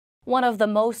One of the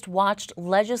most watched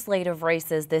legislative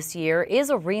races this year is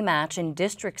a rematch in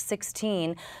District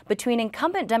 16 between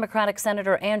incumbent Democratic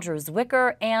Senator Andrew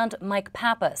Zwicker and Mike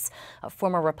Pappas, a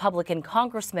former Republican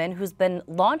congressman who's been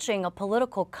launching a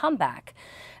political comeback.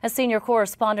 As senior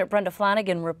correspondent Brenda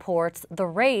Flanagan reports, the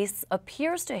race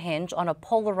appears to hinge on a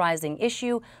polarizing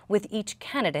issue with each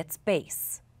candidate's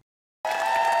base.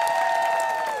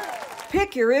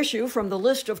 Pick your issue from the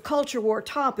list of culture war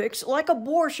topics like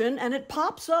abortion, and it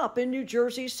pops up in New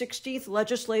Jersey's 16th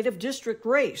legislative district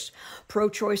race.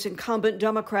 Pro-choice incumbent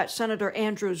Democrat Senator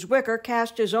Andrew Zwicker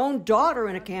cast his own daughter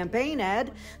in a campaign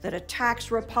ad that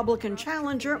attacks Republican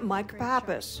challenger Mike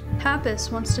Pappas.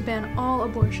 Pappas wants to ban all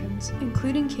abortions,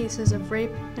 including cases of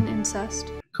rape and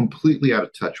incest. Completely out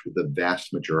of touch with the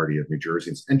vast majority of New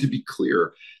Jerseyans. And to be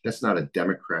clear, that's not a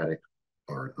Democratic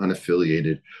or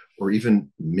unaffiliated or even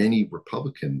many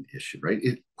Republican issue, right?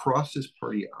 It crosses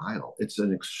party aisle. It's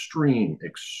an extreme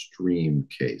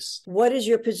case. What is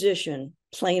your position,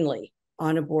 plainly,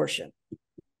 on abortion?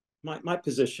 My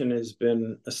position has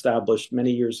been established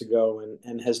many years ago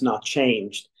and has not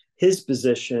changed. His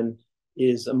position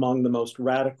is among the most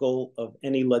radical of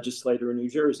any legislator in New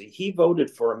Jersey. He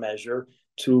voted for a measure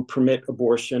to permit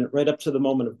abortion right up to the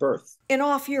moment of birth. In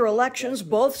off-year elections,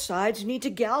 both sides need to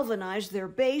galvanize their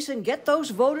base and get those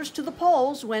voters to the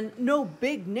polls when no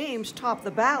big names top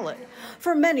the ballot.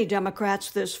 For many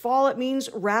Democrats this fall, it means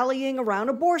rallying around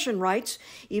abortion rights,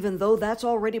 even though that's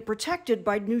already protected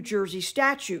by New Jersey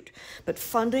statute. But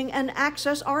funding and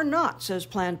access are not, says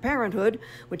Planned Parenthood,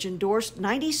 which endorsed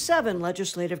 97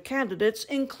 legislative candidates,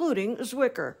 including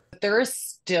Zwicker. There is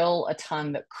still a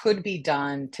ton that could be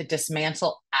done to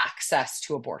dismantle access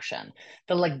to abortion.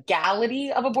 The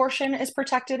legality of abortion is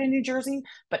protected in New Jersey,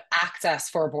 but access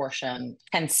for abortion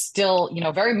can still,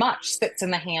 very much sits in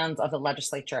the hands of the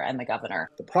legislature and the governor.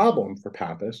 The problem for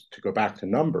Pappas, to go back to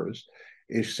numbers,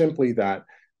 is simply that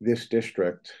this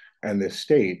district and this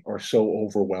state are so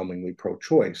overwhelmingly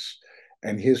pro-choice,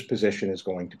 and his position is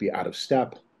going to be out of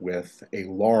step with a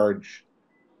large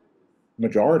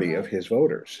majority of his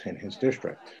voters in his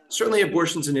district. Certainly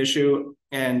abortion's an issue,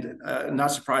 and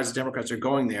not surprised the Democrats are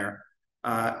going there.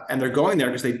 And they're going there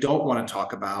because they don't want to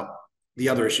talk about the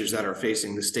other issues that are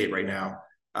facing the state right now.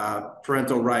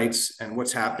 Parental rights and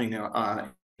what's happening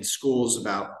in schools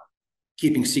about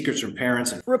keeping secrets from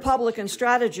parents. Republican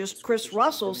strategist Chris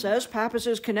Russell says Pappas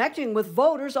is connecting with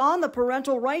voters on the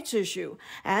parental rights issue.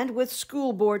 And with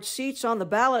school board seats on the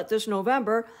ballot this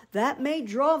November, that may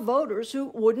draw voters who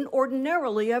wouldn't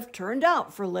ordinarily have turned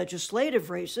out for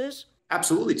legislative races.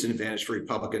 Absolutely, it's an advantage for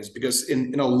Republicans because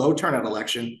in a low turnout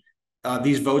election,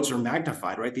 these votes are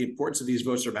magnified, right? The importance of these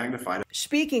votes are magnified.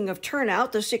 Speaking of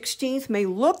turnout, the 16th may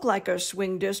look like a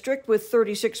swing district with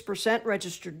 36%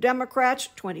 registered Democrats,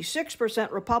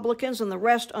 26% Republicans, and the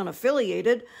rest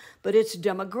unaffiliated. But its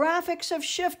demographics have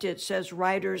shifted, says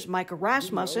writers Mike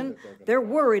Rasmussen. They're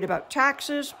worried about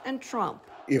taxes and Trump.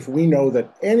 If we know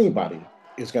that anybody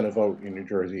is going to vote in New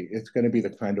Jersey, it's going to be the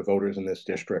kind of voters in this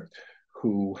district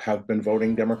who have been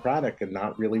voting Democratic and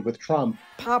not really with Trump.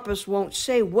 Pappas won't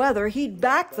say whether he'd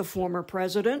back the former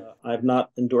president. I've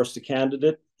not endorsed a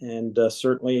candidate, and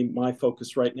certainly my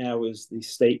focus right now is the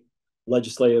state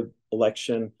legislative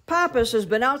election. Pappas has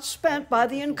been outspent by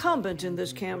the incumbent in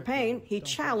this campaign. He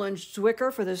challenged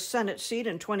Zwicker for the Senate seat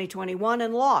in 2021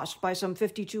 and lost by some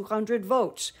 5,200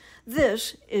 votes.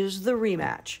 This is the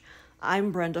rematch.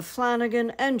 I'm Brenda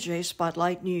Flanagan, NJ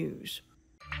Spotlight News.